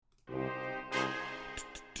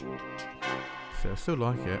So I still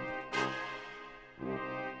like it.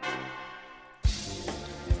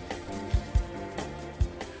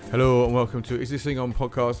 Hello and welcome to Is This Thing On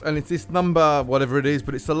podcast, and it's this number, whatever it is,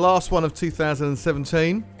 but it's the last one of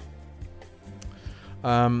 2017.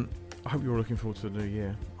 I hope you're all looking forward to the new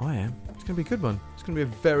year. I am. It's going to be a good one. It's going to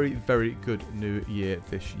be a very, very good new year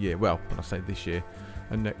this year. Well, when I say this year,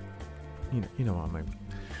 and you know what I mean.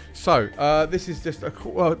 So this is just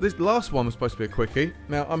this last one was supposed to be a quickie.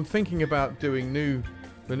 Now I'm thinking about doing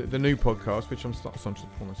the new podcast, which I'm just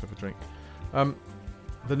pouring myself a drink.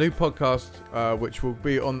 The new podcast, which will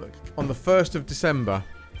be on the 1st of December.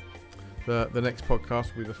 The next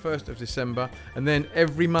podcast will be the 1st of December, and then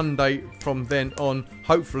every Monday from then on.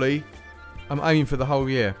 Hopefully, I'm aiming for the whole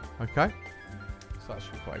year. Okay, so that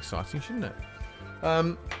should be quite exciting, shouldn't it?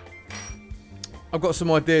 I've got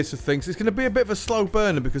some ideas for things. It's going to be a bit of a slow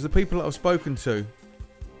burner because the people that I've spoken to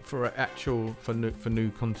for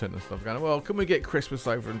new content and stuff are going, well, can we get Christmas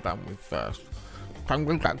over and done with first? Can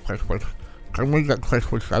we get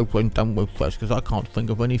Christmas over and done with first? Because I can't think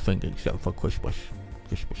of anything except for Christmas.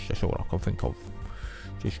 That's all I can think of.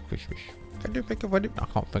 Just Christmas. Can you think of anything? I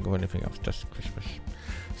can't think of anything else. Just Christmas.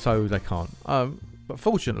 So they can't. But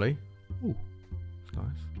fortunately, it's nice.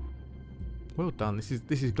 Well done. This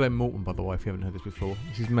is Glenn Morton, by the way, if you haven't heard this before.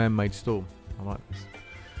 This is Man-Made Storm. I like this.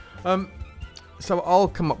 So I'll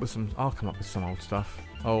come up with some old stuff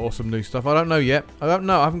or some new stuff. I don't know yet. I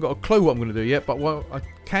haven't got a clue what I'm going to do yet. But what I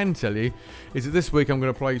can tell you is that this week I'm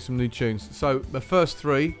going to play you some new tunes. So the first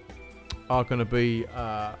three are going to be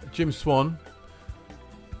Jim Swan.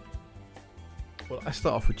 Well, let's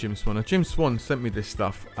start off with Jim Swan. Now, Jim Swan sent me this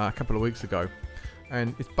stuff a couple of weeks ago,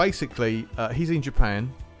 and it's basically he's in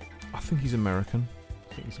Japan. I think he's American.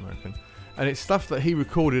 And it's stuff that he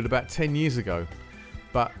recorded about 10 years ago,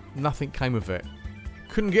 but nothing came of it.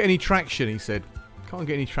 Couldn't get any traction, he said. Can't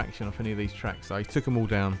get any traction off any of these tracks. So he took them all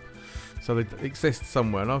down. So they exist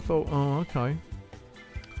somewhere. And I thought, oh, okay.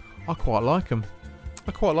 I quite like them.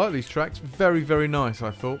 I quite like these tracks. Very, very nice,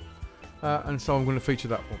 I thought. And so I'm going to feature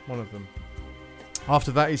that one of them.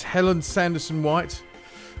 After that is Helen Sanderson White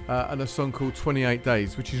and a song called 28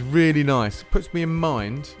 Days, which is really nice. It puts me in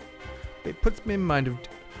mind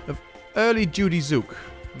of early Judy Zook.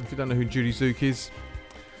 If you don't know who Judy Zook is,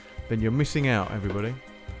 then you're missing out, everybody.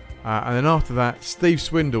 And then after that, Steve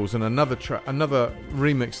Swindles and another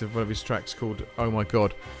remix of one of his tracks called Oh My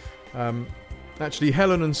God. Actually,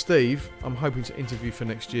 Helen and Steve, I'm hoping to interview for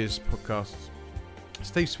next year's podcast.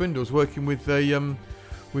 Steve Swindles working with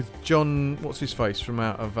John, what's his face from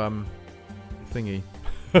out of Thingy.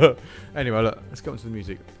 Anyway, look, let's go on to the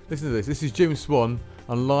music. Listen to this. This is Jim Swan,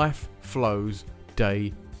 and Life Flows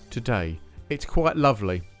Day to Day. It's quite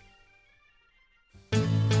lovely.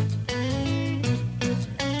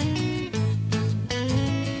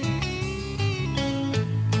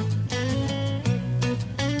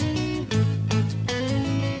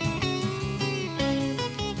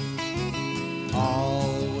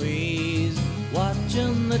 Always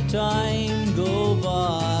watching the time go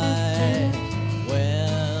by.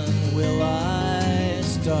 When will I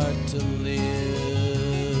start to live?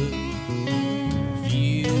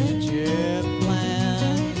 Future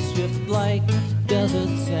plans drift like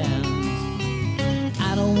desert sands.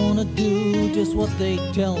 I don't wanna do just what they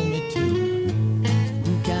tell me to.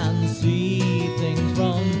 Who can see things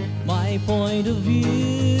from my point of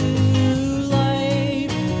view?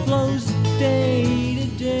 Life flows day to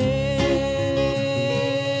day.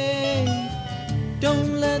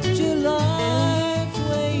 Don't let your life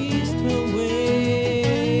waste away.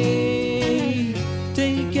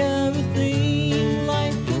 Take everything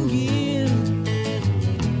life can give.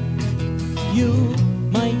 You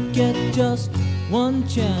might get just one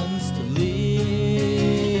chance to live.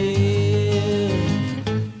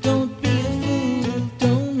 Don't be a fool,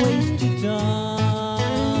 don't waste your time.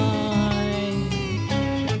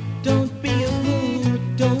 Don't be a fool,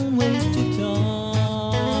 don't waste your time.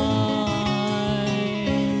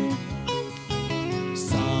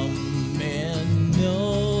 Some men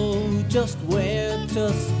know just where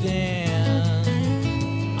to stand.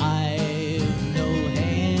 I've no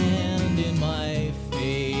hand in my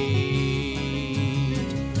fate,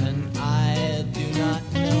 and I do not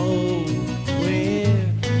know where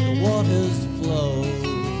the waters flow.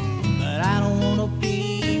 But I don't wanna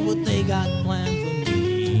be what they got planned for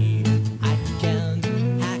me. I can't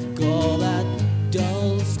hack all that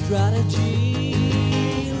dull strategy.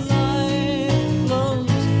 Life flows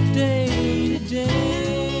day to day.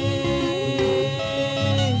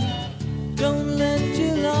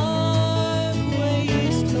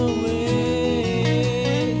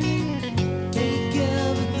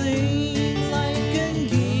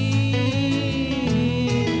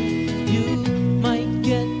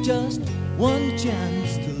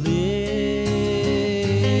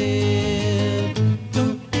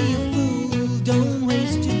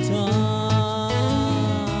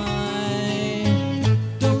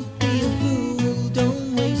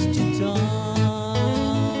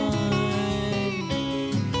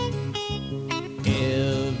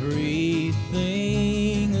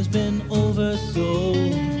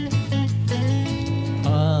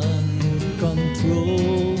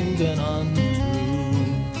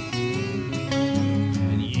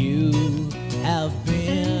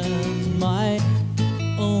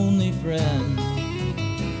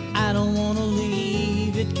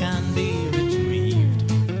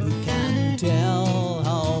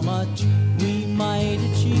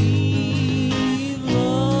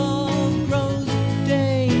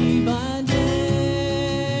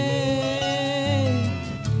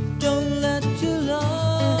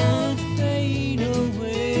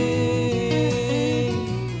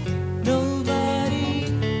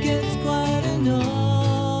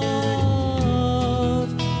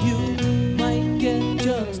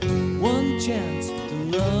 chance to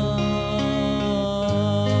love.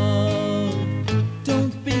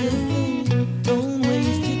 Don't be a fool, don't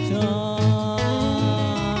waste your time.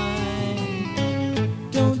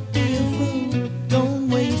 Don't be a fool, don't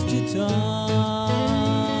waste your time.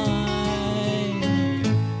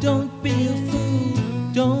 Don't be a fool,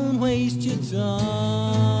 don't waste your time.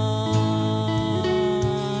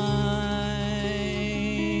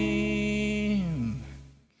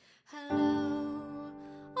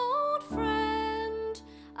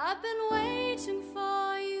 I've been waiting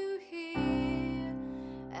for you here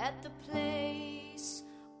at the place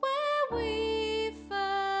where we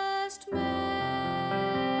first met.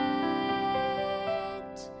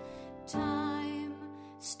 Time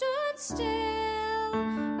stood still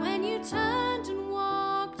when you turned and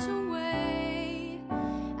walked away,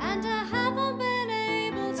 and I haven't been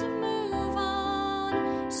able to move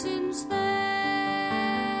on since then.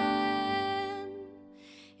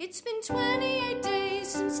 It's been 28 days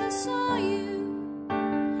since I saw you,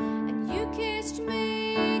 and you kissed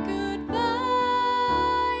me goodbye.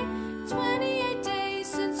 28 days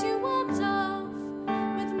since you walked off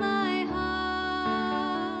with my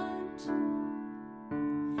heart.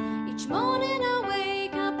 Each morning I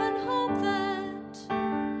wake up and hope that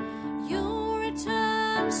you'll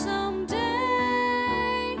return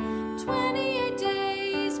someday. 28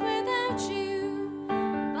 days without you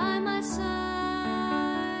by my side.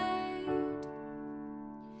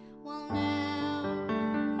 Well, now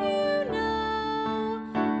you know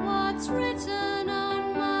what's written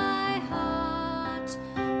on my heart.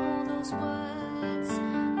 All those words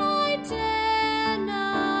I dare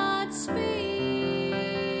not speak.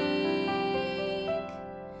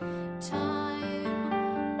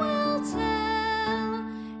 Time will tell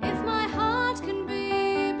if my heart can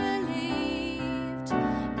be believed,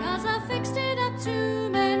 'cause I fixed it up too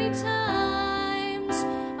many times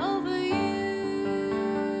over you.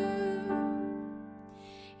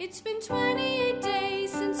 It's been 28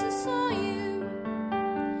 days since I saw you,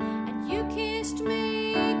 and you kissed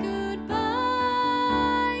me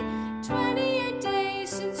goodbye. 28 days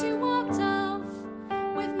since you walked off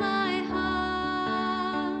with my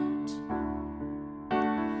heart.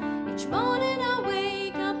 Each morning I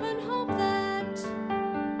wake up and hope that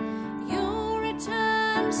you'll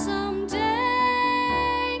return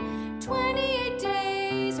someday. 28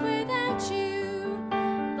 days without you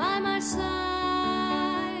by my side.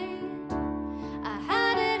 I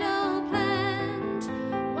had it all planned,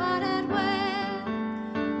 what I'd wear,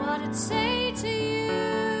 what I'd say to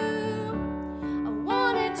you. I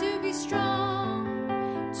wanted to be strong,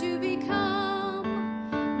 to be calm,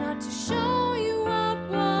 not to show you what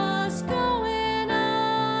was going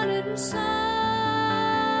on inside.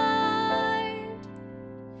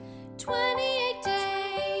 28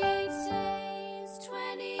 days,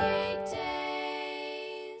 28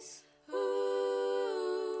 days,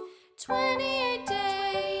 ooh, 28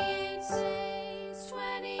 days,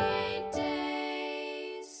 28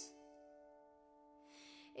 days.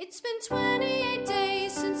 It's been 28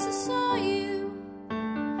 days since I saw you,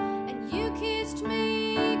 and you kissed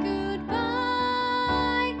me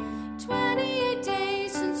goodbye. 28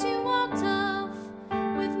 days since you walked off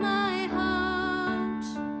with my heart.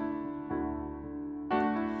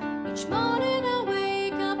 Each morning I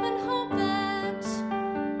wake up and hope that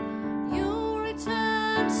you'll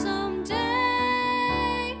return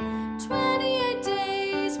someday. 28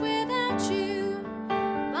 days without you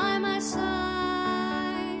by my side.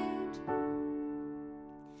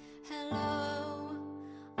 Hello,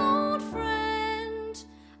 old friend,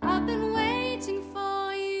 I've been waiting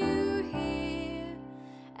for you here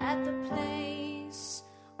at the place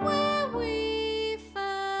where we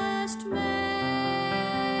first met.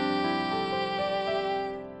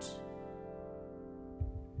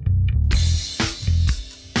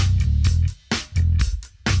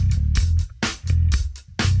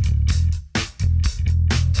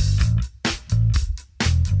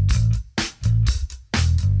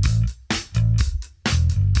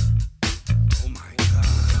 Oh my God.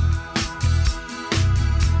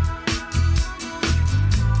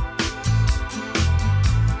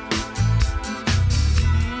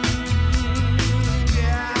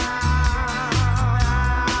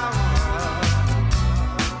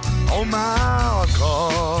 Oh my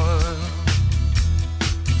God,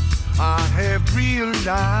 I have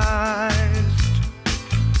realized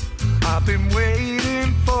I've been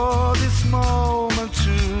waiting for this moment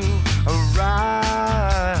to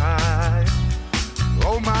arrive.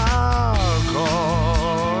 Oh my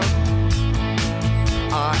God,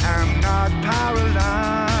 I am not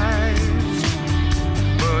paralyzed,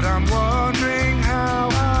 but I'm wondering how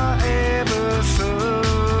I ever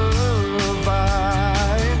survived.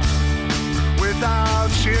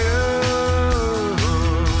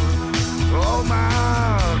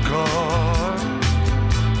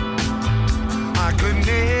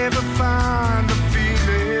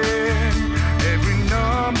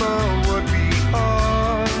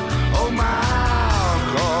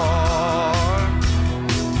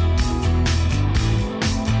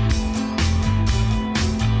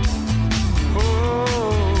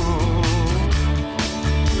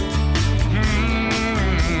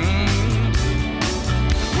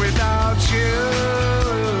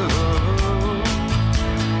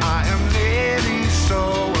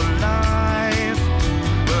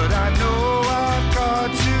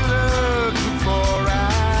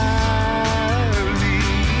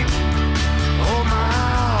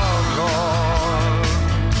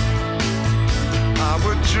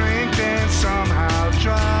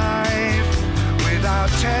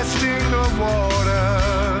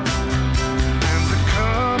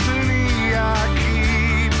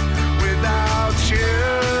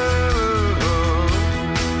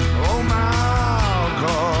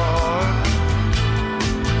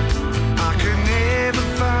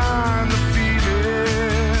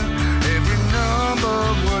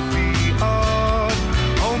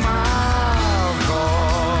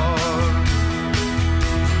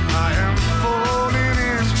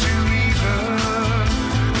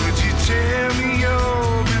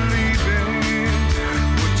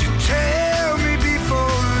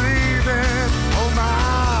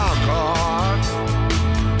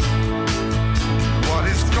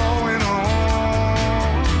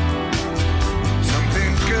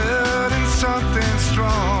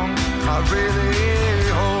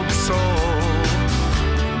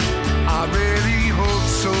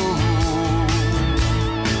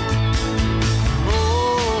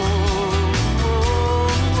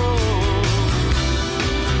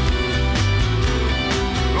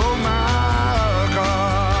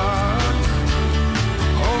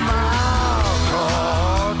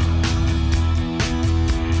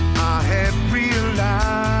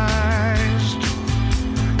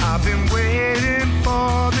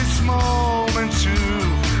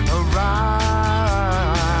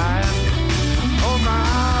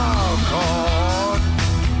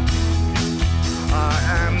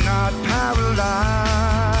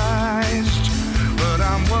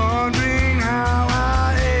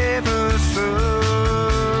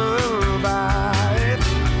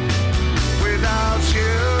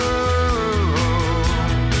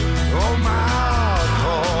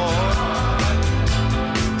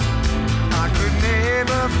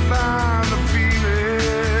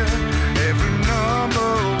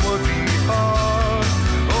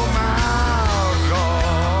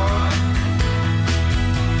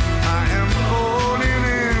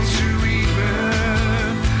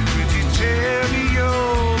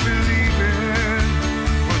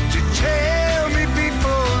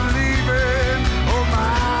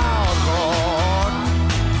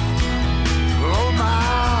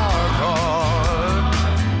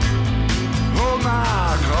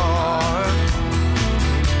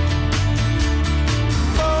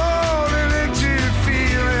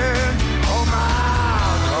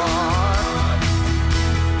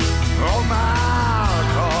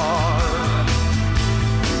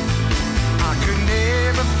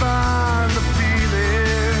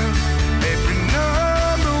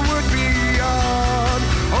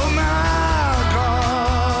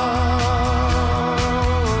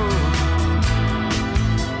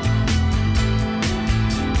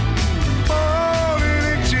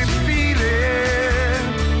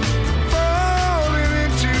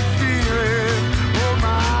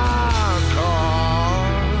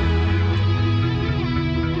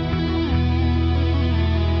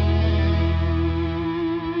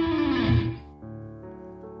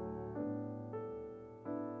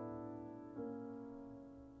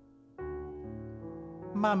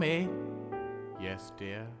 Mummy. Yes,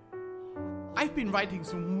 dear. I've been writing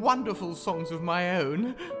some wonderful songs of my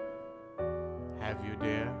own. Have you,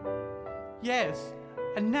 dear? Yes.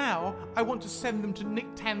 And now I want to send them to Nick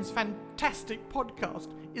Tan's fantastic podcast,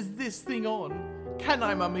 Is This Thing On? Can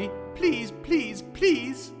I, Mummy? Please, please,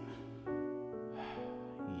 please.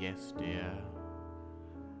 Yes, dear.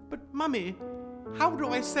 But, Mummy, how do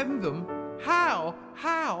I send them? How?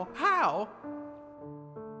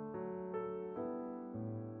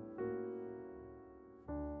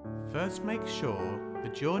 First, make sure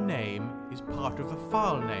that your name is part of the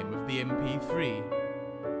file name of the MP3.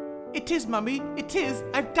 It is, Mummy, it is.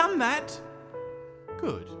 I've done that.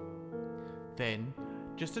 Good. Then,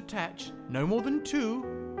 just attach no more than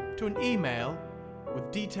 2 to an email with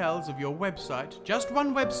details of your website, just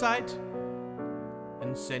one website,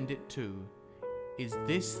 and send it to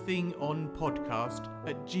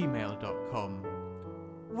isthisthingOnPodcast@gmail.com.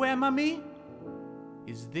 Where, Mummy?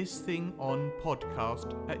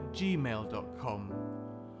 isthisthingOnPodcast@gmail.com.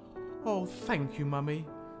 Oh, thank you, Mummy.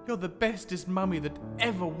 You're the bestest mummy that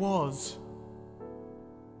ever was.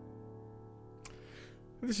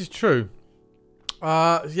 This is true.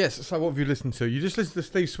 Yes, so what have you listened to? You just listened to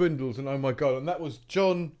Steve Swindles and Oh My God, and that was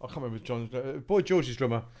John, I can't remember John's, Boy George's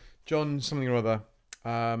drummer, John something or other.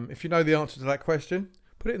 If you know the answer to that question,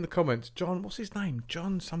 put it in the comments. John, what's his name?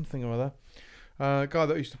 John something or other. Guy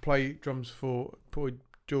that used to play drums for Boy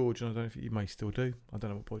George, and I don't know if you may still do. I don't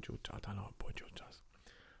know what Boy George does.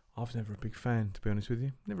 I was never a big fan, to be honest with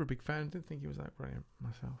you. Never a big fan. Didn't think he was that brilliant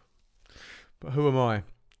myself. But who am I?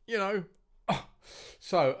 You know.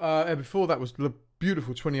 So, before that was the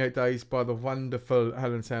beautiful 28 Days by the wonderful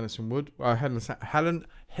Helen Sanderson Wood. Helen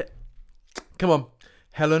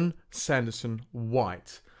Sanderson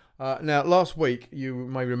White. Now, last week, you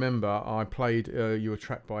may remember, I played you a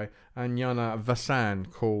track by Anyana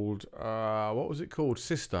Vasan called, what was it called?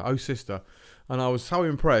 Sister. Oh, Sister. And I was so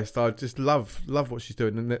impressed. I just love what she's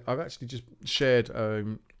doing. And I've actually just shared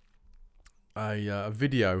a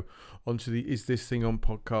video onto the Is This Thing On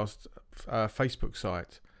podcast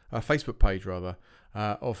Facebook page rather,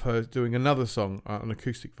 of her doing another song, an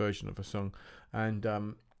acoustic version of a song. And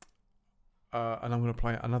I'm going to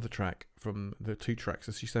play another track from the 2 tracks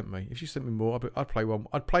that she sent me. If she sent me more, I'd play one.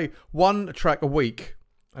 I'd play one track a week,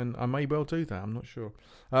 and I may well do that. I'm not sure.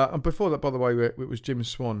 And before that, by the way, it was Jim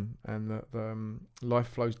Swan and the Life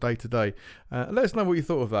Flows Day to Day. Let us know what you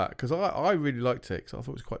thought of that, because I really liked it. Cause I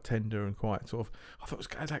thought it was quite tender and quite sort of. I thought it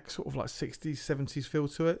was like sort of like 60s, 70s feel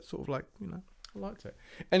to it. Sort of like, you know, I liked it.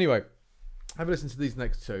 Anyway, have a listen to these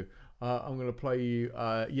next 2. I'm going to play you,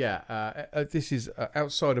 this is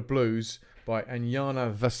Outside of Blues by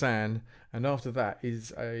Anyana Vasan, and after that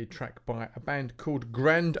is a track by a band called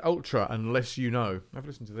Grand Ultra, Unless You Know. Have a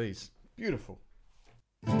listen to these. Beautiful.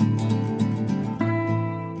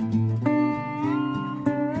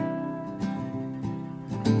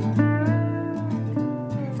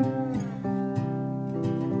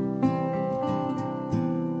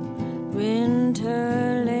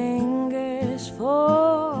 Winter lingers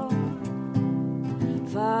for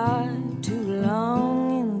far too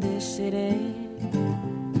long in this city.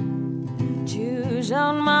 Chews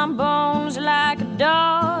on my bones like a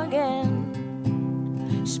dog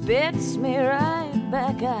and spits me right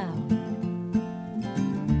back out.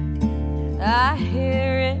 I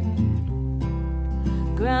hear it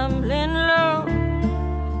grumbling low.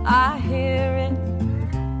 I hear it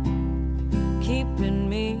keeping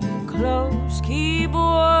me close. Keep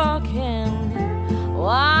walking.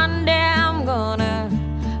 One day I'm gonna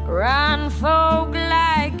run folk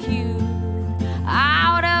like you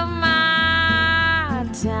out of my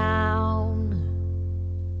town.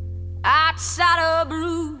 Outside of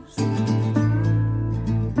blues,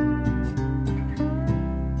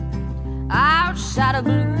 outside of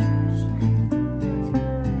blues.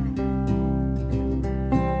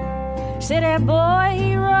 City boy,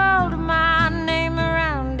 he rolled my name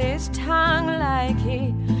around his tongue like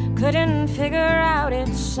he couldn't figure out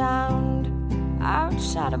its sound.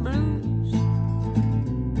 Outside of blues.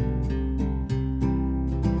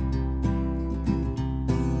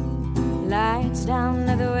 Lights down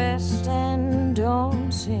to the west end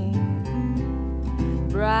don't seem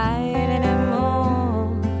bright anymore.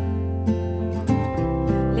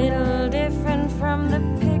 Little different from the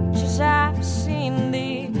pictures I've seen.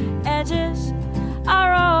 The edges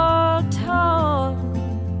are all torn.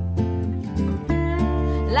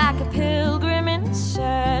 Like a pilgrim in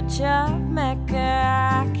search of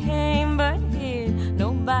Mecca, I came but here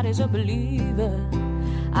nobody's a believer.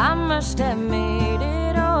 I must have made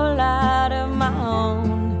it all out of my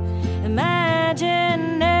own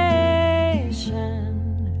imagination.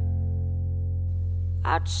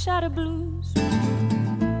 outside of blues.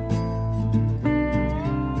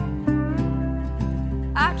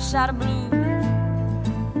 Outside of blues.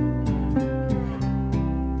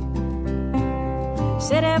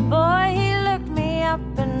 City boy, he looked me up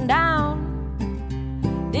and down.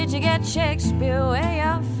 Did you get Shakespeare where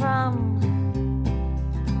you're from?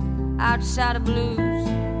 Outside of blues.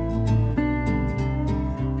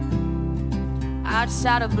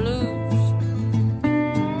 Outside of blues.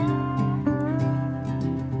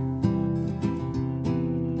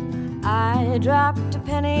 I dropped a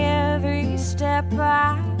penny every step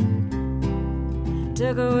I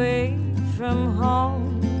took away from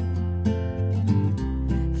home.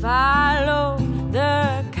 Follow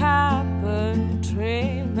the copper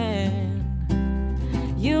train, man.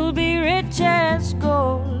 You'll be rich as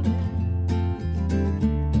gold.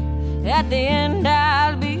 At the end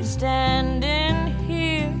I'll be standing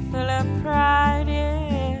here full of pride,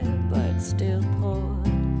 yeah, but still poor.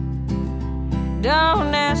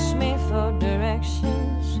 Don't ask me for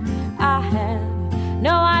directions. I have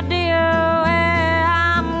no idea where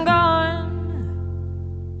I'm going.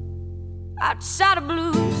 Outside of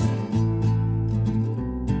blues.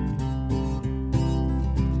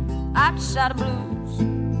 Outside of blues.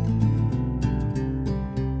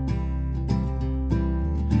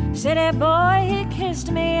 City boy, he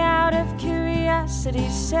kissed me out of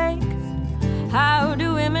curiosity's sake. How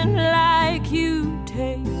do women like you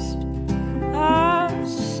taste?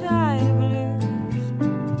 Outside of blues.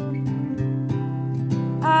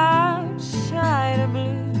 Outside of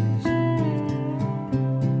blues.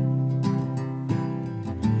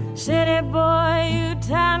 City boy, you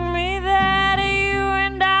taught me that you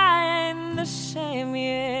and I ain't the same.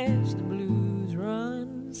 Yes, the blues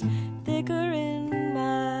runs thicker in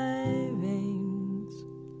my veins.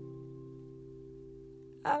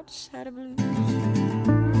 Outside of blues.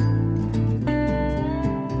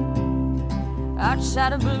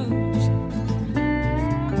 Outside of blues.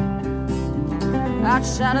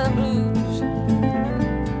 Outside of blues.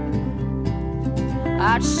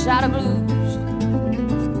 Outside of blues.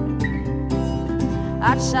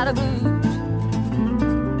 Outside of blues.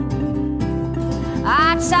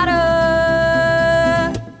 Outside of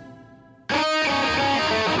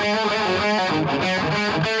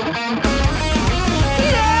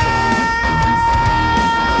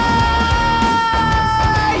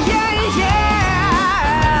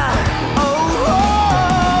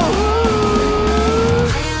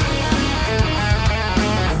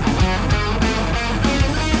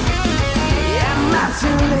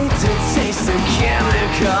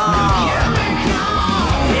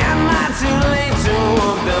Am I too late to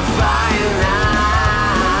walk the fire?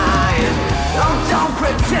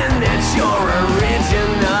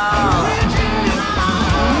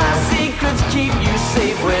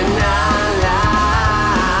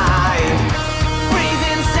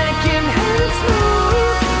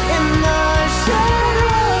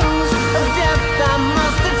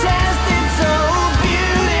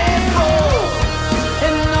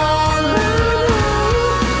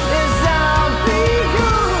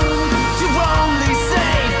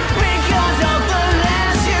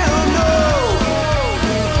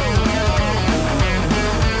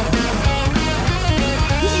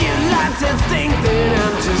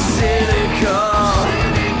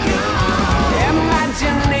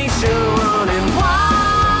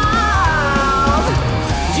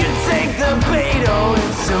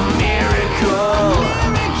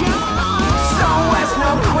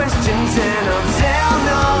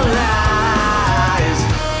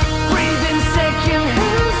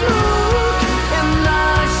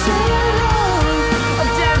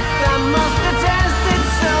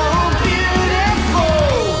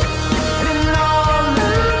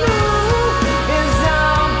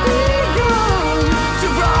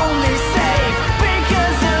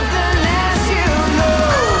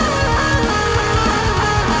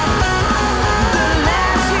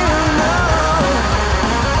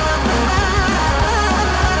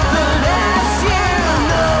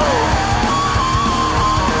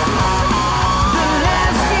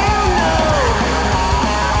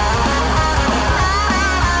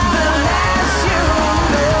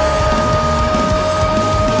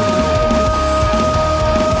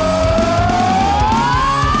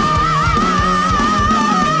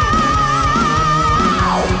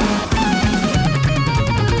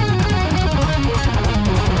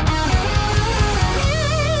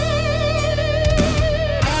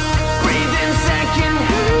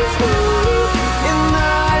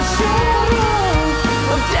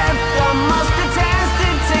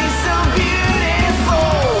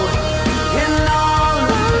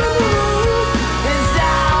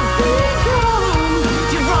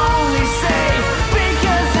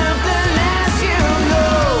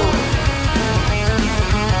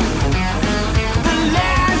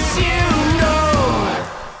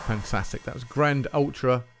 fantastic. That was Grand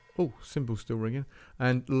Ultra. Oh, cymbal's still ringing.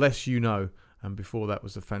 And Less You Know. And before that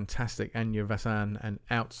was the fantastic Anya Vassan and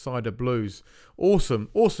Outsider Blues. Awesome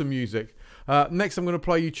music. Next, I'm going to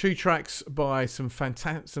play you 2 tracks by some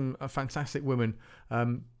fantastic women.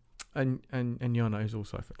 And Yana is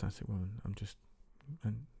also a fantastic woman.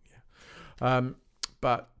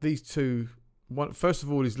 But these two. First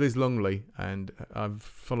of all is Liz Longley, and I've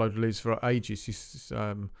followed Liz for ages. She's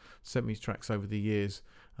sent me tracks over the years,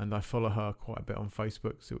 and I follow her quite a bit on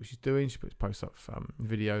Facebook, see what she's doing. She posts up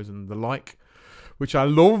videos and the like, which I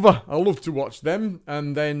love. I love to watch them.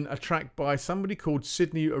 And then a track by somebody called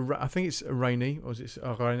Sydney, I think it's Rainey, or is it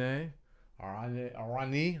Arani?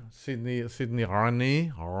 Sydney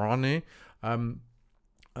Arani.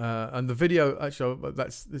 And the video, actually,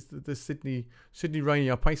 that's the Sydney Rainey.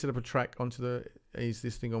 I pasted up a track onto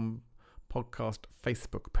this thing on podcast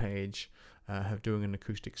Facebook page, doing an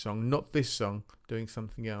acoustic song, not this song, doing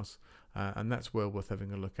something else, and that's well worth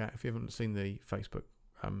having a look at. If you haven't seen the Facebook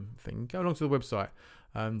thing, go along to the website,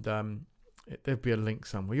 and there'll be a link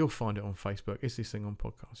somewhere. You'll find it on Facebook. It's this thing on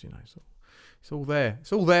podcast, It's all there.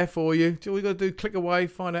 It's all there for you. All you got to do, click away,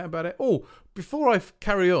 find out about it. Oh, before I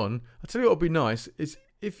carry on, I'll tell you what would be nice is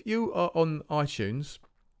if you are on iTunes,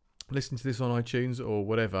 listen to this on iTunes or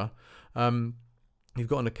whatever, you've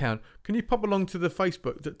got an account, can you pop along to the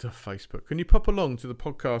Facebook? Can you pop along to the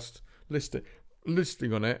podcast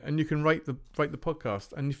listing on it, and you can rate the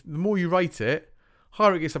podcast. And the more you rate it,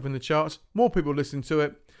 higher it gets up in the charts, more people listen to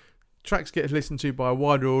it. Tracks get listened to by a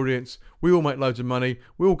wider audience. We all make loads of money.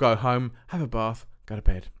 We all go home, have a bath, go to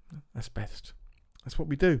bed. That's best. That's what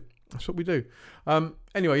we do.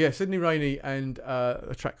 Anyway, Sydney Rainey and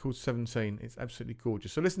a track called 17. It's absolutely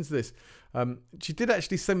gorgeous. So listen to this. She did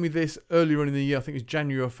actually send me this earlier in the year. I think it was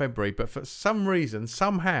January or February. But for some reason,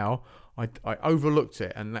 somehow, I overlooked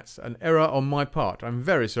it. And that's an error on my part. I'm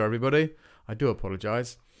very sorry, everybody. I do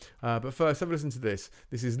apologise. But first, have a listen to this.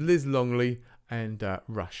 This is Liz Longley and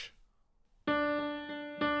Rush.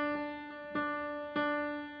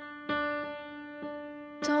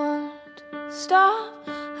 Don't stop.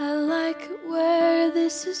 I like it where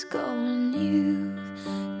this is going. You've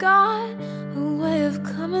got a way of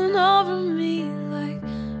coming over me like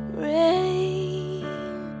rain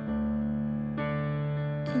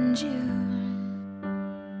in June.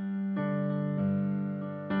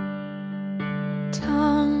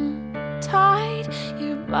 Tongue tied,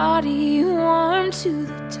 your body warm to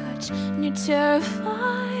the touch, and you're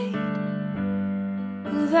terrified.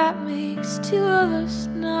 Well, that makes 2 of us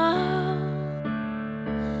now.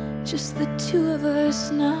 Just the 2 of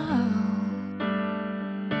us now.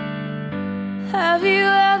 Have you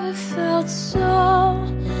ever felt so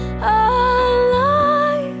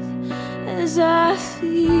alive as I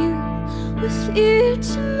feel with you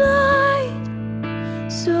tonight?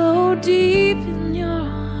 So deep in your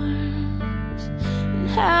arms. And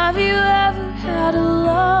have you ever had a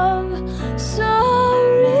love so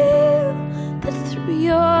real that through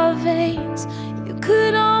your veins you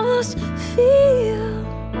could almost feel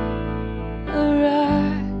a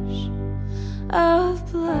rush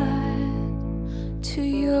of blood to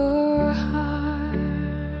your heart?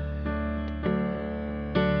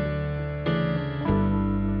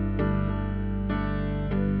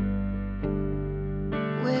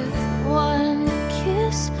 With one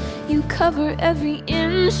kiss, you cover every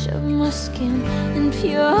inch of my skin in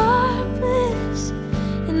pure bliss,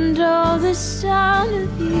 and all the sound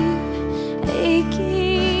of you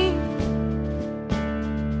aching.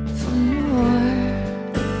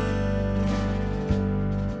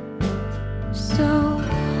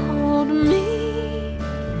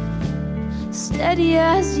 Steady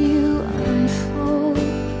as you unfold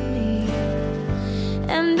me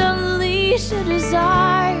and unleash a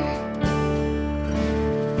desire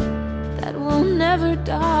that will never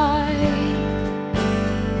die.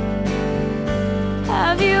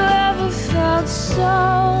 Have you ever felt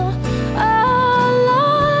so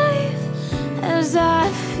alive as I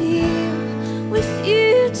feel with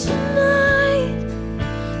you tonight?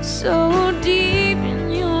 So deep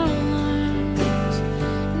in your arms.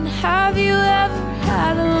 And have you ever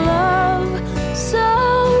had a love so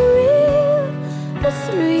real that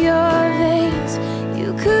through your veins you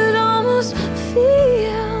could almost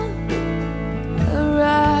feel a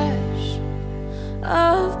rush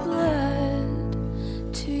of blood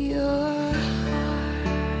to your heart,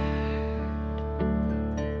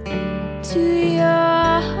 to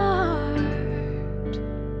your heart?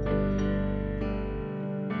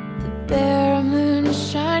 The bare moon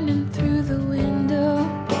shining through the window,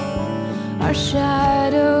 our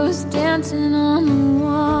shadows dancing on the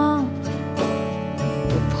wall,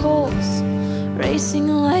 the pulse racing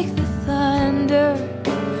like the thunder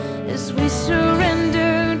as we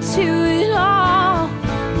surrender to it all.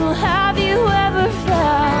 Well, have you ever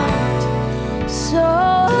felt so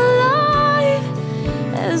alive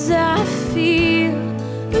as I feel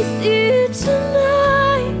with you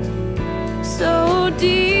tonight? So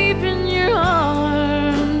deep in your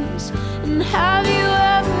arms. And have you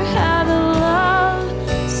ever had a love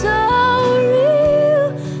so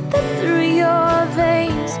real that through your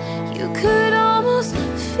veins you could almost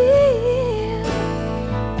feel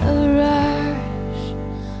a rush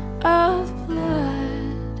of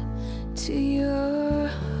blood to your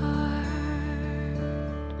heart,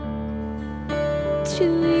 to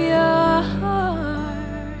your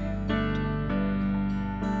heart,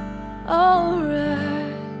 oh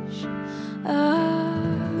rush of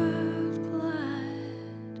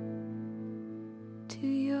blood to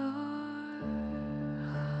your heart.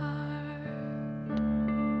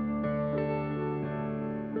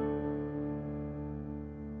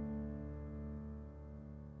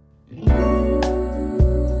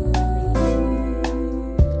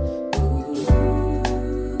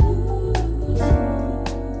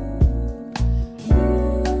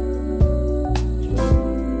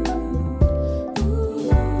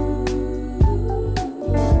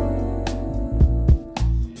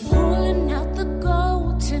 Pulling out the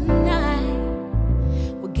gold tonight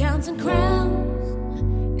with gowns and crowns.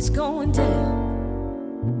 It's going down.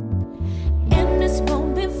 And this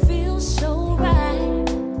moment feels so right.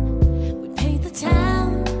 We paint the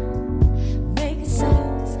town, making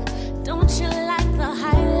sense. Don't you like the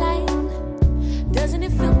highlight? Doesn't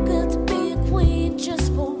it feel good to be a queen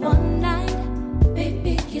just for one night?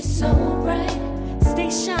 Baby, you're so bright. Stay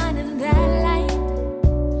shining that light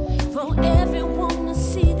for everyone to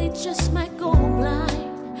see. They just might go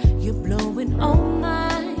blind. You're blowing all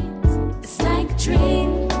minds. It's like a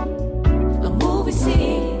dream, a movie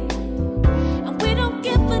scene, and we don't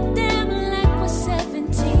give a damn.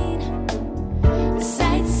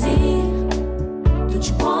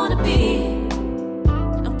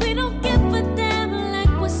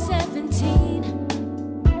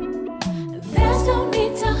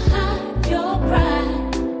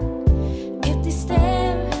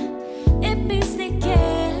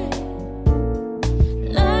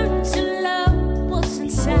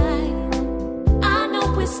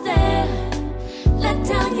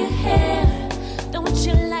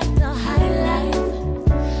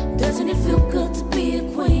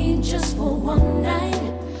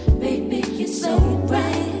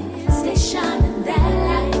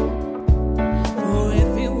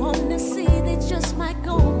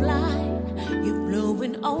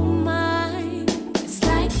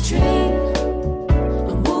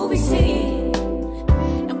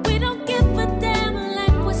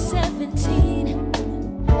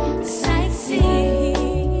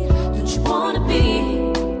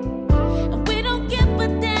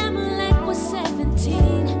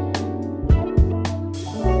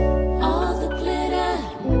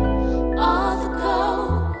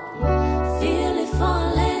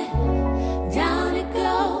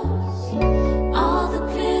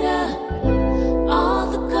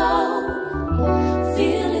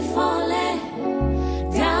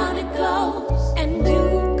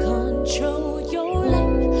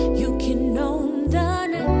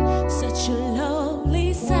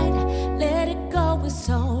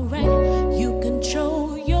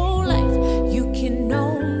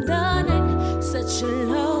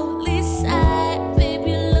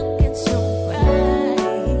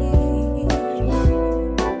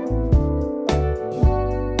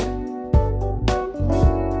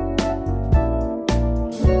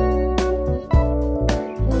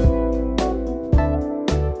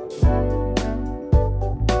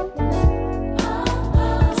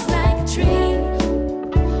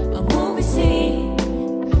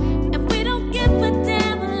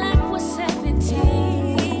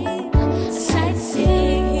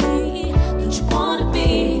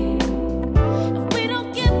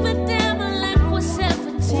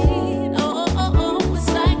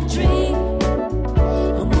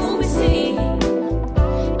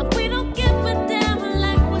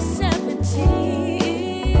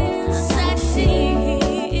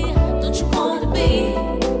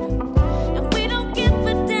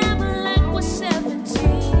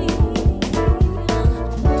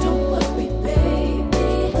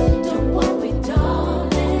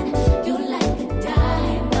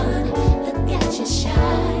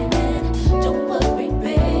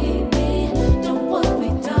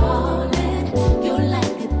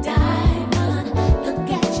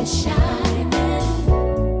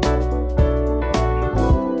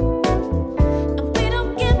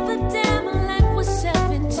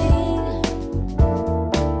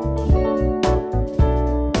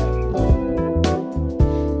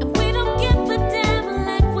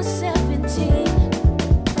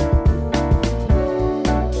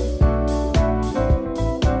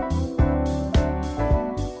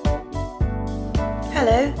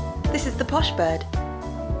 Poshbird.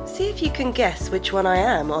 See if you can guess which one I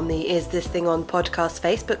am on the Is This Thing On podcast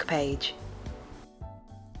Facebook page.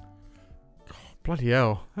 Bloody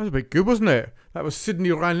hell. That was a bit good, wasn't it? That was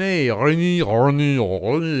Sydney Rennie.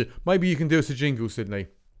 Maybe you can do us a jingle, Sydney.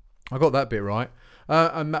 I got that bit right.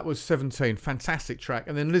 And that was 17. Fantastic track.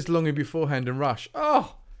 And then Liz Longing beforehand and Rush.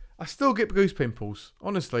 Oh, I still get goose pimples.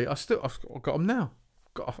 Honestly, I've got them now.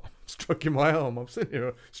 I'm stroking my arm. I'm sitting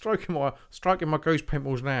here stroking my goose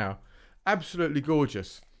pimples now. Absolutely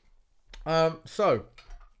gorgeous. So,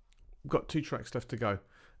 we've got 2 tracks left to go.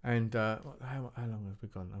 And how long have we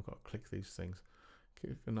gone? I've got to click these things.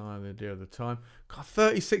 Keep an eye on the idea of the time. God,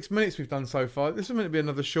 36 minutes we've done so far. This is meant to be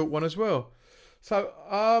another short one as well. So,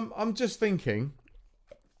 I'm just thinking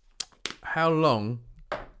how long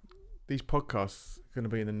these podcasts are going to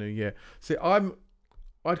be in the new year. See, I'd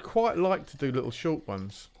quite like to do little short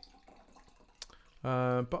ones.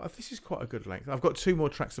 But this is quite a good length. I've got 2 more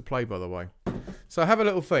tracks to play, by the way. So have a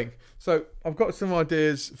little think. So I've got some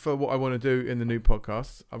ideas for what I want to do in the new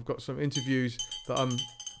podcast. I've got some interviews that I'm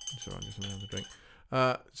sorry, I'm just going to have a drink.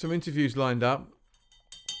 Some interviews lined up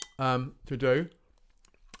to do.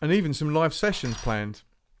 And even some live sessions planned.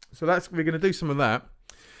 So we're going to do some of that.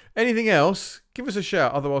 Anything else, give us a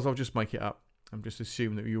shout. Otherwise, I'll just make it up. I'm just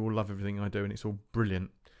assuming that you all love everything I do and it's all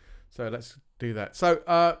brilliant. So let's do that. So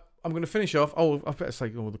I'm going to finish off. Oh, I better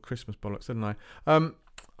say all the Christmas bollocks, didn't I?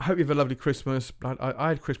 I hope you have a lovely Christmas. I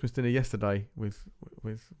had Christmas dinner yesterday with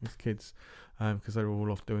kids because they were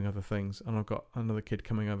all off doing other things. And I've got another kid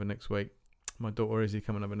coming over next week. My daughter Izzy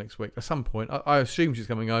coming over next week. At some point, I assume she's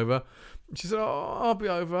coming over. She said, "Oh, I'll be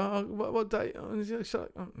over. What day?" She's like,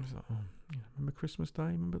 remember Christmas Day?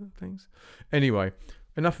 Remember the things? Anyway,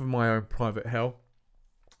 enough of my own private hell.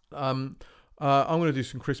 I'm going to do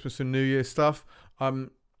some Christmas and New Year stuff.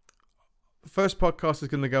 First podcast is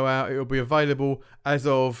going to go out. It'll be available as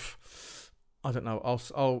of, I don't know.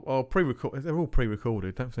 I'll pre-record. They're all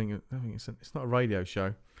pre-recorded. Don't think it's not a radio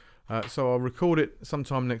show. So I'll record it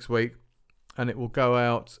sometime next week, and it will go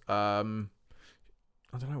out. I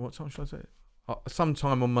don't know what time should I say.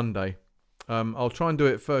 Sometime on Monday. I'll try and do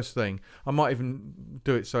it first thing. I might even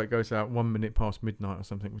do it so it goes out 1 minute past midnight or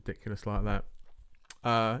something ridiculous like that.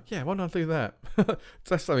 Why don't I do that?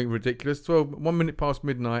 That's something ridiculous. 1 minute past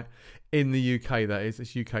midnight in the UK, that is.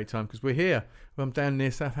 It's UK time because we're here. I'm down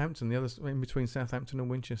near Southampton, the other in between Southampton and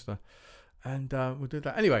Winchester. And we'll do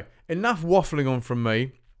that. Anyway, enough waffling on from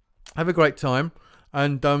me. Have a great time.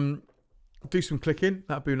 And do some clicking.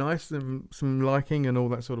 That'd be nice. And some liking and all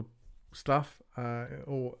that sort of stuff. It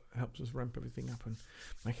all helps us ramp everything up and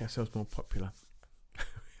make ourselves more popular.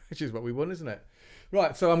 Which is what we want, isn't it?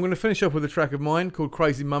 Right, so I'm going to finish off with a track of mine called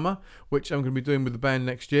Crazy Mama, which I'm going to be doing with the band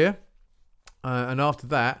next year. And after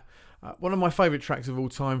that, one of my favourite tracks of all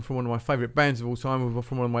time from one of my favourite bands of all time,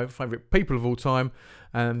 from one of my favourite people of all time,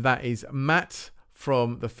 and that is Matt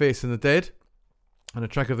from The Fierce and the Dead. And a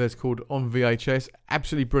track of theirs called On VHS.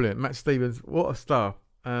 Absolutely brilliant. Matt Stevens, what a star.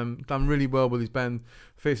 Done really well with his band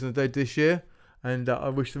Fierce and the Dead this year. And I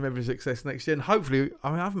wish them every success next year. And hopefully,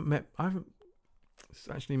 I haven't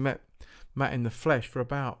actually met Matt in the flesh for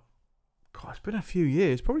about, it's been a few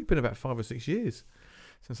years, probably been about 5 or 6 years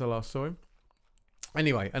since I last saw him.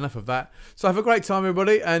 Anyway, enough of that. So have a great time,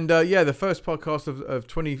 everybody. And the first podcast of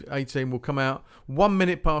 2018 will come out 1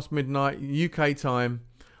 minute past midnight UK time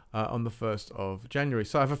on the 1st of January.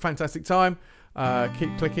 So have a fantastic time.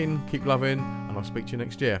 Keep clicking, keep loving, and I'll speak to you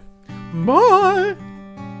next year. Bye!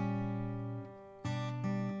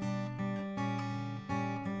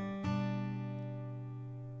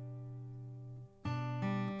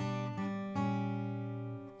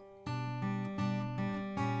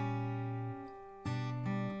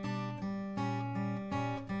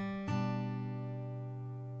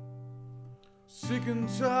 Sick and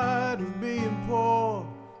tired of being poor,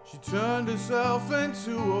 she turned herself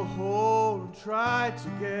into a whore and tried to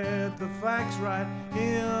get the facts right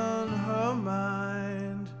in her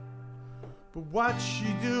mind. But what's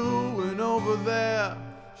she doing over there?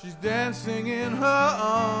 She's dancing in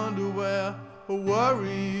her underwear, her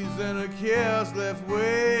worries and her cares left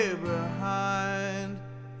way behind.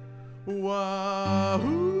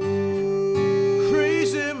 Wahoo,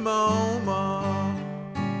 crazy mama.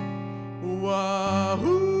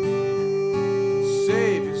 Wahoo,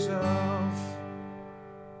 save yourself.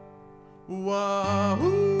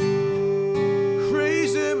 Wahoo,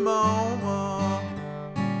 crazy mama.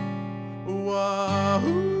 Wahoo,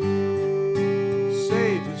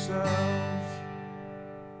 save yourself.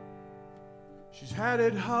 She's had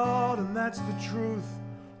it hard and that's the truth.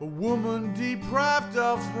 A woman deprived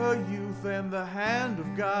of her youth, and the hand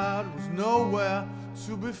of God was nowhere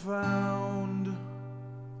to be found.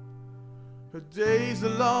 Her days are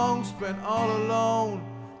long, spent all alone.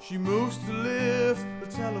 She moves to lift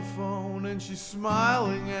the telephone, and she's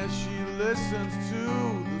smiling as she listens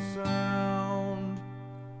to the sound.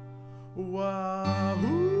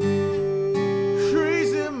 Wahoo,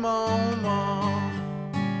 crazy mama.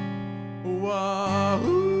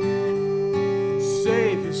 Wahoo,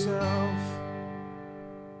 save yourself.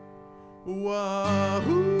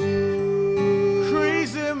 Wahoo,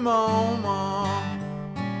 crazy mama.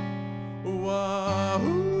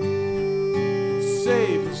 Wahoo,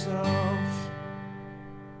 save yourself.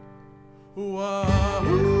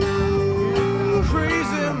 Wahoo,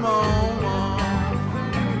 crazy mama.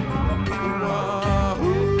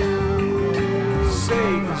 Wahoo,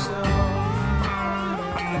 save yourself.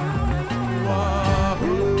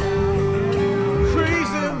 Wahoo,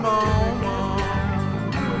 crazy mama.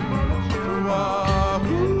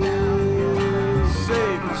 Wahoo,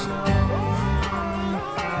 save yourself.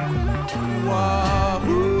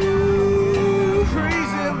 Wahoo,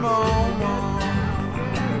 crazy mama.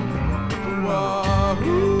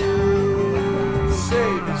 Wahoo,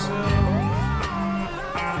 save yourself.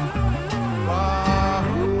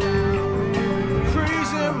 Wahoo,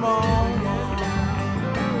 crazy mama.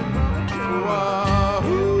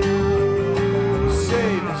 Wahoo,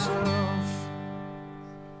 save yourself.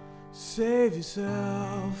 Save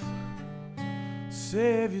yourself.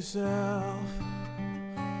 Save yourself.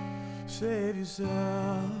 Save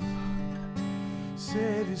yourself.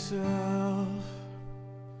 Save yourself.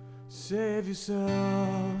 Save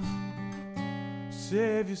yourself.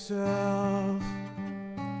 Save yourself.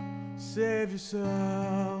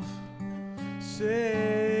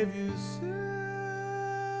 Save yourself.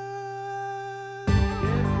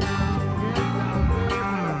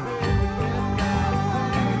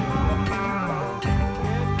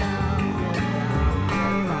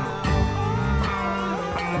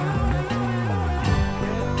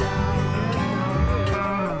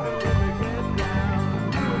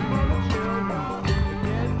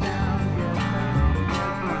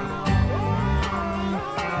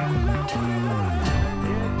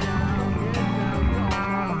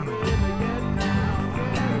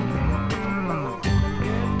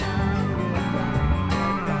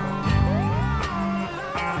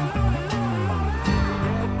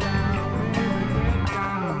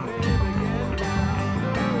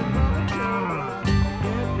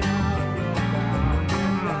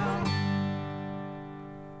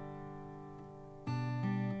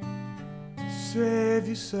 Save yourself. Save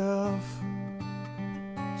yourself.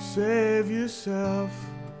 Save yourself.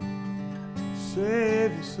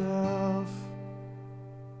 Save yourself.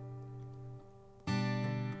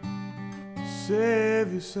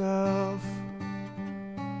 Save yourself.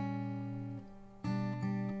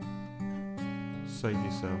 Save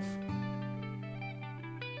yourself.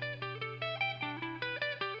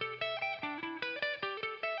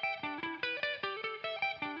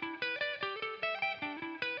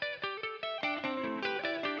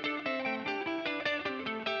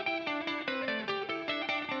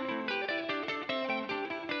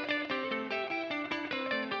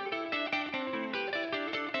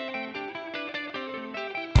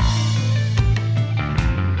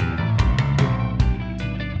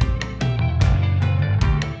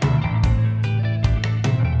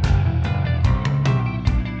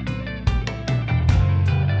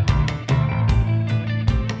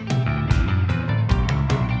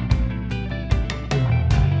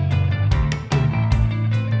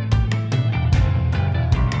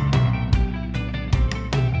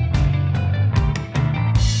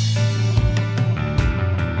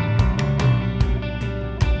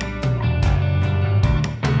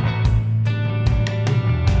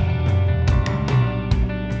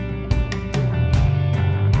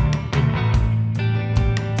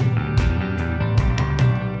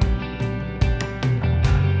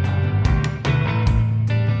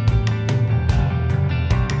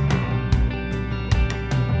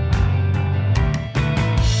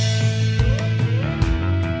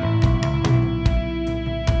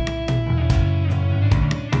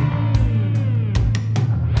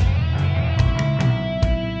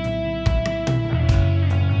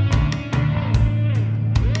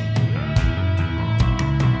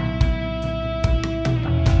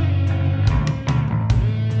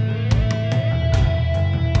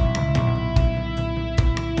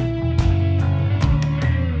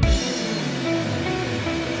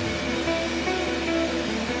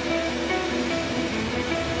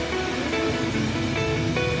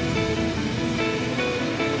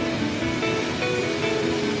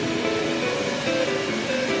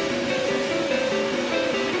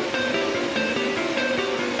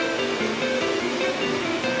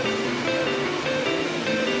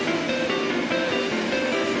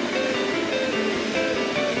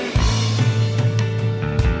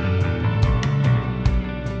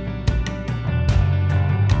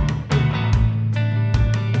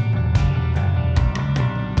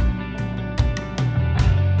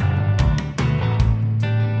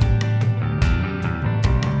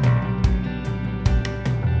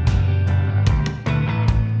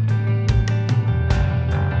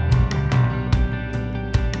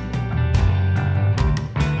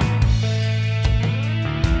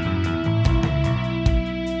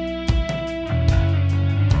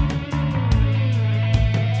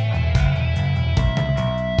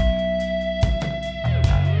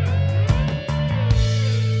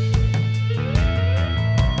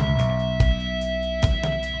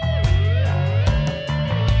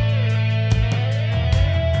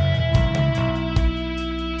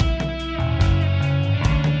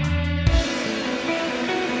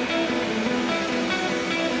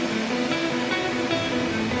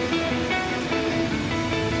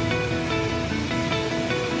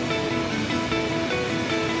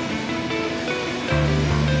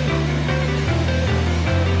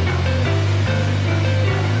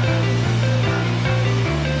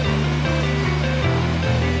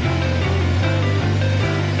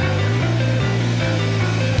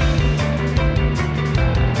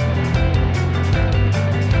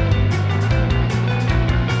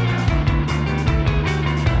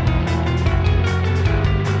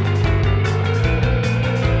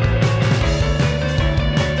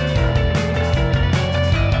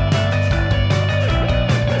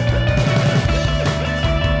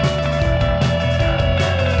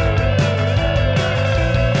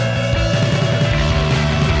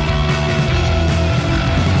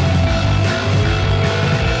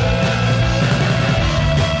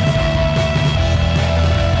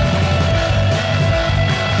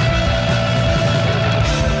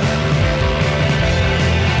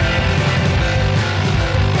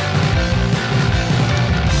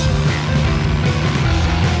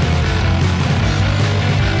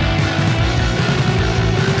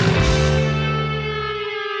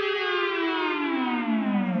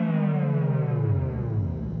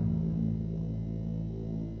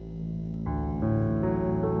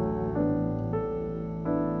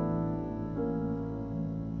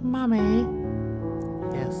 Mummy?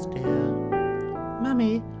 Yes, dear.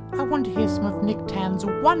 Mummy, I want to hear some of Nick Tan's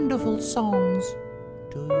wonderful songs.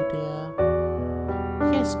 Do you, dear?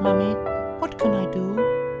 Yes, Mummy. What can I do?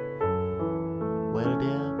 Well,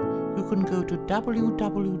 dear, you can go to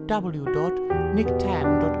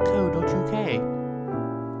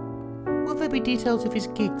www.nicktan.co.uk. Will there be details of his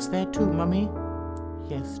gigs there too, Mummy?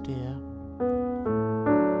 Yes, dear.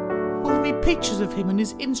 Will there be pictures of him and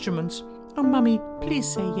his instruments? Oh, Mummy, please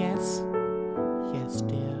say yes. Yes,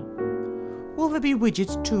 dear. Will there be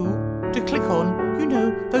widgets too, to click on? You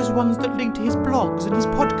know, those ones that link to his blogs and his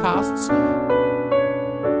podcasts?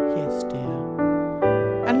 Yes,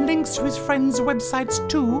 dear. And links to his friends' websites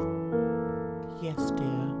too? Yes,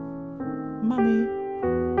 dear. Mummy?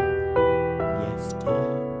 Yes,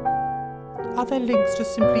 dear. Are there links to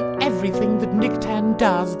simply everything that Nick Tan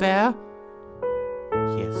does there?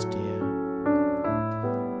 Yes, dear.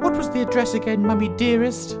 What was the address again, Mummy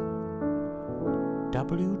dearest?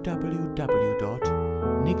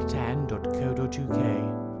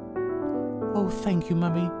 www.nicktan.co.uk. Oh, thank you,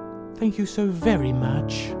 Mummy. Thank you so very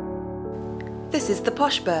much. This is The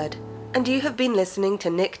Posh Bird, and you have been listening to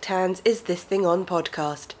Nick Tan's Is This Thing On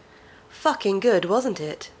podcast. Fucking good, wasn't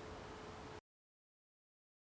it?